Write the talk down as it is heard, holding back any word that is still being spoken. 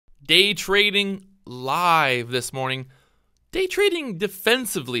day trading live this morning. Day trading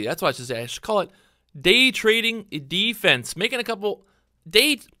defensively. That's what I should say. I should call it day trading defense. Making a couple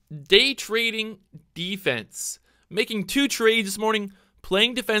day trading defense. Making 2 trades this morning.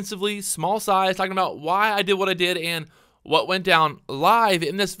 Playing defensively, small size. Talking about why I did what I did and what went down live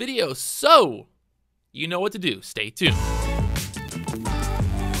in this video. So, you know what to do. Stay tuned.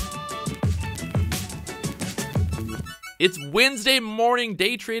 It's Wednesday morning,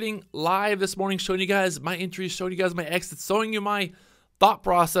 day trading live this morning, showing you guys my entries, showing you guys my exits, showing you my thought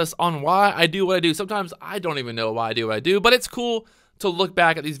process on why I do what I do. Sometimes I don't even know why I do what I do, but it's cool to look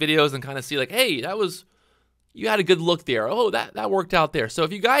back at these videos and kind of see like, hey, you had a good look there. Oh, that worked out there. So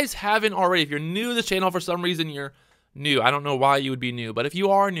if you guys haven't already, if you're new to the channel for some reason, you're new. I don't know why you would be new, but if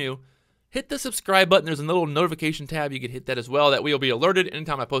you are new, hit the subscribe button. There's a little notification tab. You can hit that as well. That way you'll be alerted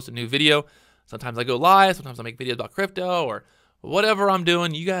anytime I post a new video. Sometimes I go live, sometimes I make videos about crypto or whatever I'm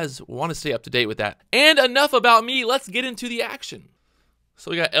doing. You guys want to stay up to date with that. And enough about me. Let's get into the action.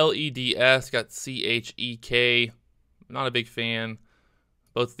 So we got LEDS, got CHEK. Not a big fan.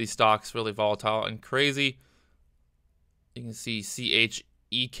 Both of these stocks really volatile and crazy. You can see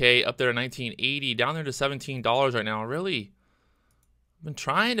CHEK up there at 1980, down there to $17 right now. Really been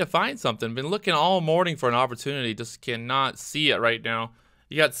trying to find something. Been looking all morning for an opportunity. Just cannot see it right now.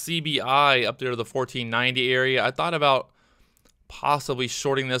 You got CBI up there to the 1490 area. I thought about possibly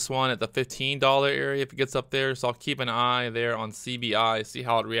shorting this one at the $15 area if it gets up there. So I'll keep an eye there on CBI, see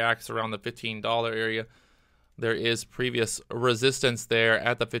how it reacts around the $15 area. There is previous resistance there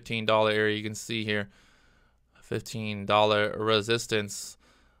at the $15 area. You can see here, $15 resistance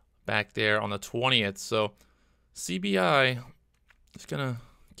back there on the 20th. So CBI, just going to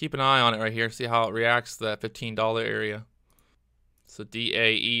keep an eye on it right here, see how it reacts to that $15 area. So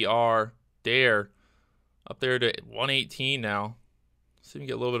DAER, DARE, up there to 118 now. See if we can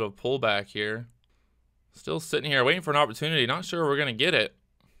get a little bit of a pullback here. Still sitting here waiting for an opportunity. Not sure we're going to get it.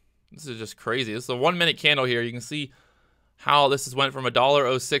 This is just crazy. This is a 1 minute candle here. You can see how this has went from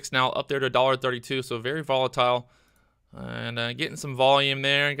 $1.06 now up there to $1.32. So very volatile. And getting some volume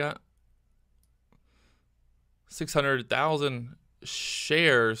there. Got 600,000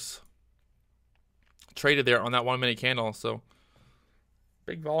 shares traded there on that 1 minute candle. So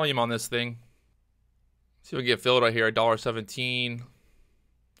big volume on this thing. See if we can get filled right here at $1.17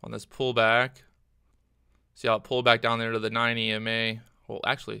 on this pullback. See how it pulled back down there to the 9 EMA. Well,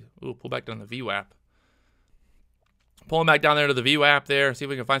 actually, pull back down the VWAP. Pulling back down there to the VWAP there. See if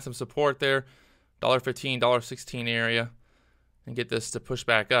we can find some support there. $1.15, $1.16 area. And get this to push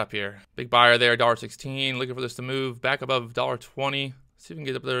back up here. Big buyer there, $1.16. Looking for this to move back above $1.20. See if we can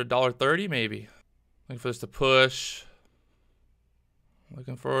get up there to $1.30 maybe. Looking for this to push.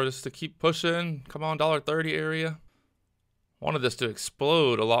 Looking for this to keep pushing. Come on, $1.30 area. Wanted this to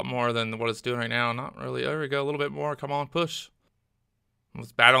explode a lot more than what it's doing right now. Not really. There we go. A little bit more. Come on, push.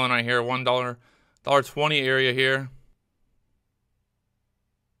 It's battling right here. $1, $1.20 area here.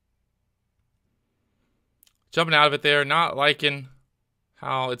 Jumping out of it there. Not liking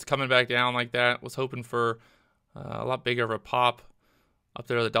how it's coming back down like that. Was hoping for a lot bigger of a pop up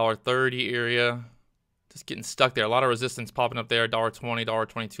there at the $1.30 area. Just getting stuck there. A lot of resistance popping up there, $1.20,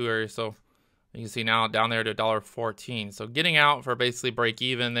 $1.22 area. So you can see now down there to $1.14. So getting out for basically break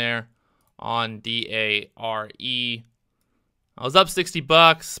even there on DARE. I was up 60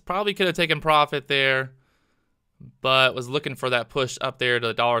 bucks. Probably could have taken profit there, but was looking for that push up there to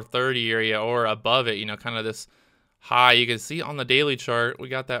the $1.30 area or above it. You know, kind of this high. You can see on the daily chart, we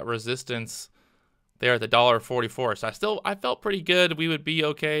got that resistance there at the $1.44. So I felt pretty good. We would be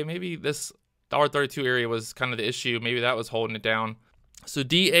okay. Maybe this $1.32 area was kind of the issue. Maybe that was holding it down. So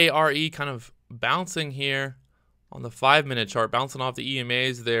DARE kind of bouncing here on the 5 minute chart, bouncing off the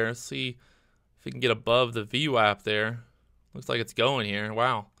EMAs there. Let's see if we can get above the VWAP there. Looks like it's going here.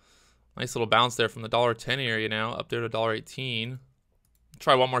 Wow. Nice little bounce there from the $1.10 area now up there to $1.18.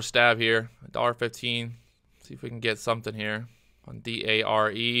 Try one more stab here. $1.15. See if we can get something here on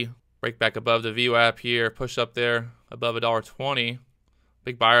DARE. Break back above the VWAP here. Push up there above $1.20.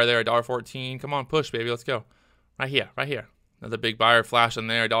 Big buyer there, $1.14. Come on, push, baby. Let's go. Right here, right here. Another big buyer flashing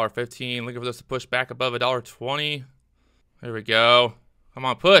there, $1.15. Looking for this to push back above $1.20. There we go. Come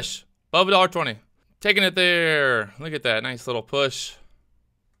on, push. Above $1.20. Taking it there. Look at that. Nice little push.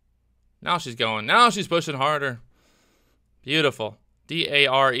 Now she's going. Now she's pushing harder. Beautiful.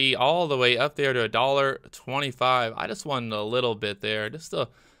 DARE all the way up there to $1.25. I just won a little bit there. Just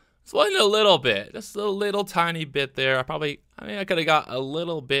won a little bit. Just a little tiny bit there. I could have got a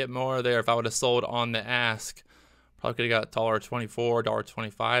little bit more there if I would have sold on the ask. Probably could have got $1.24,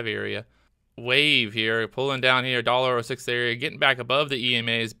 $1.25 area. wave here, pulling down here, $1.06 area, getting back above the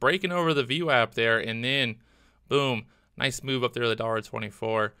EMAs, breaking over the VWAP there, and then boom, nice move up there to the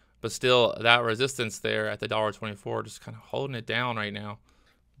 $1.24. But still, that resistance there at the $1.24, just kind of holding it down right now.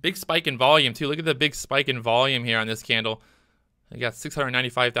 Big spike in volume too. Look at the big spike in volume here on this candle. You got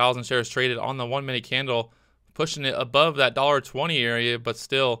 695,000 shares traded on the 1 minute candle, pushing it above that $1.20 area, but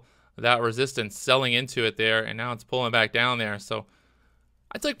still that resistance selling into it there, and now it's pulling back down there. So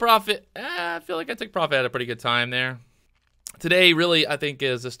I took profit. I feel like I took profit at a pretty good time there. Today really, I think,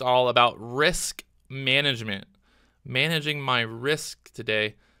 is just all about risk management, managing my risk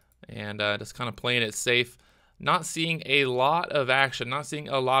today, and just kind of playing it safe. Not seeing a lot of action, not seeing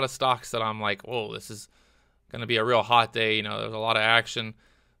a lot of stocks that I'm like, whoa, this is going to be a real hot day. You know, there's a lot of action.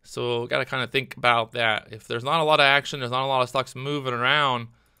 So got to kind of think about that. If there's not a lot of action, there's not a lot of stocks moving around,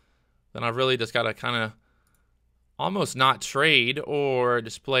 then I've really just got to kind of almost not trade or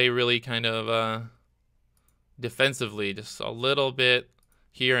just play really kind of defensively, just a little bit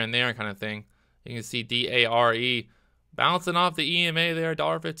here and there kind of thing. You can see DARE bouncing off the EMA there,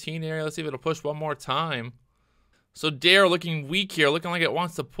 $1.15 area. Let's see if it'll push one more time. So DARE looking weak here, looking like it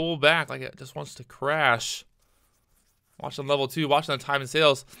wants to pull back, like it just wants to crash. Watching level 2, watching the time and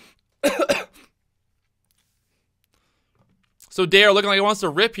sales. So DARE looking like it wants to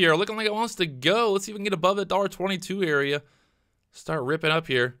rip here, looking like it wants to go. Let's see if we can get above the $1.22 area. Start ripping up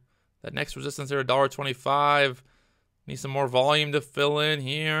here. That next resistance there, $1.25. Need some more volume to fill in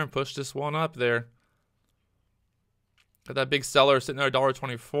here and push this one up there. Got that big seller sitting there,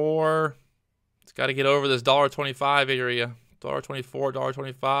 $1.24. It's got to get over this $1.25 area, $1.24,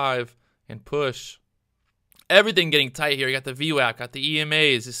 $1.25, and push. Everything getting tight here. You got the VWAP, got the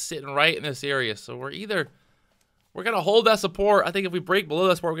EMAs just sitting right in this area. So we're going to hold that support. I think if we break below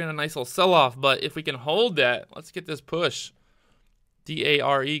that support, we're going to get a nice little sell-off. But if we can hold that, let's get this push.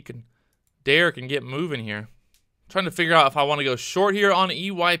 DARE can get moving here. I'm trying to figure out if I want to go short here on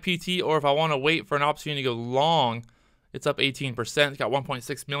EYPT or if I want to wait for an opportunity to go long. It's up 18%. It's got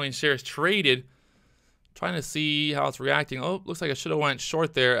 1.6 million shares traded. Trying to see how it's reacting. Oh, looks like I should have went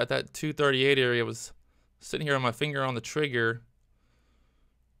short there at that 238 area. Was sitting here on my finger on the trigger.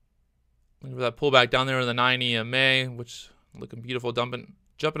 Look at that pullback down there in the 9 EMA, which looking beautiful,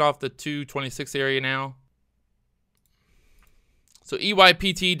 jumping off the 226 area now. So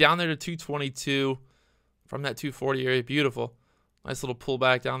EYPT down there to 222 from that 240 area. Beautiful. Nice little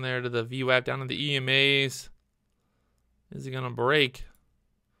pullback down there to the VWAP, down to the EMAs. Is he going to break?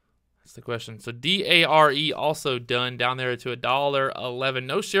 That's the question. So DARE also done down there to $1.11.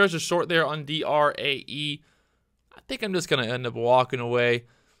 No shares are short there on DRAE. I think I'm just going to end up walking away.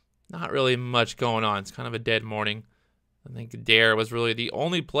 Not really much going on. It's kind of a dead morning. I think DARE was really the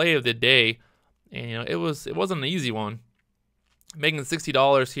only play of the day, and you know it wasn't an easy one. Making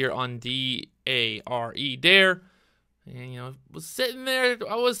 $60 here on DARE, and you know was sitting there.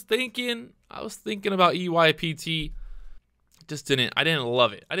 I was thinking about EYPT. I didn't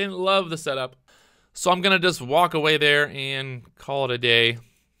love it. I didn't love the setup. So I'm going to just walk away there and call it a day.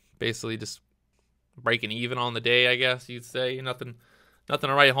 Basically just breaking even on the day, I guess you'd say. Nothing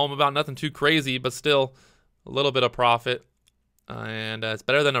to write home about, nothing too crazy, but still a little bit of profit. And it's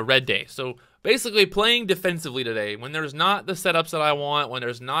better than a red day. So basically playing defensively today. When there's not the setups that I want, when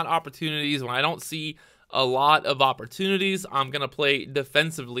there's not opportunities, when I don't see a lot of opportunities, I'm going to play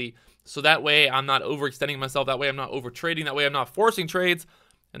defensively. So that way I'm not overextending myself. That way I'm not over trading. That way I'm not forcing trades.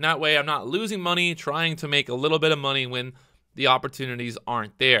 And that way I'm not losing money trying to make a little bit of money when the opportunities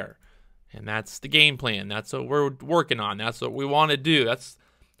aren't there. And that's the game plan. That's what we're working on. That's what we want to do. That's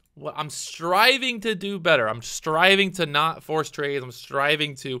what I'm striving to do better. I'm striving to not force trades. I'm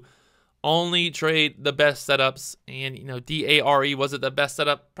striving to only trade the best setups. And, you know, DARE, was it the best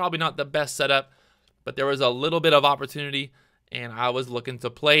setup? Probably not the best setup, but there was a little bit of opportunity, and I was looking to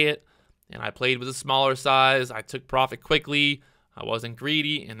play it. And I played with a smaller size. I took profit quickly. I wasn't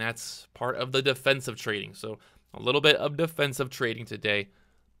greedy, and that's part of the defensive trading. So a little bit of defensive trading today,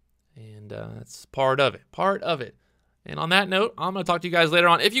 and that's part of it. And on that note, I'm going to talk to you guys later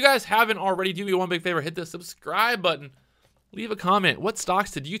on. If you guys haven't already, do me one big favor. Hit the subscribe button. Leave a comment. What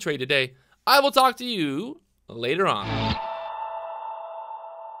stocks did you trade today? I will talk to you later on.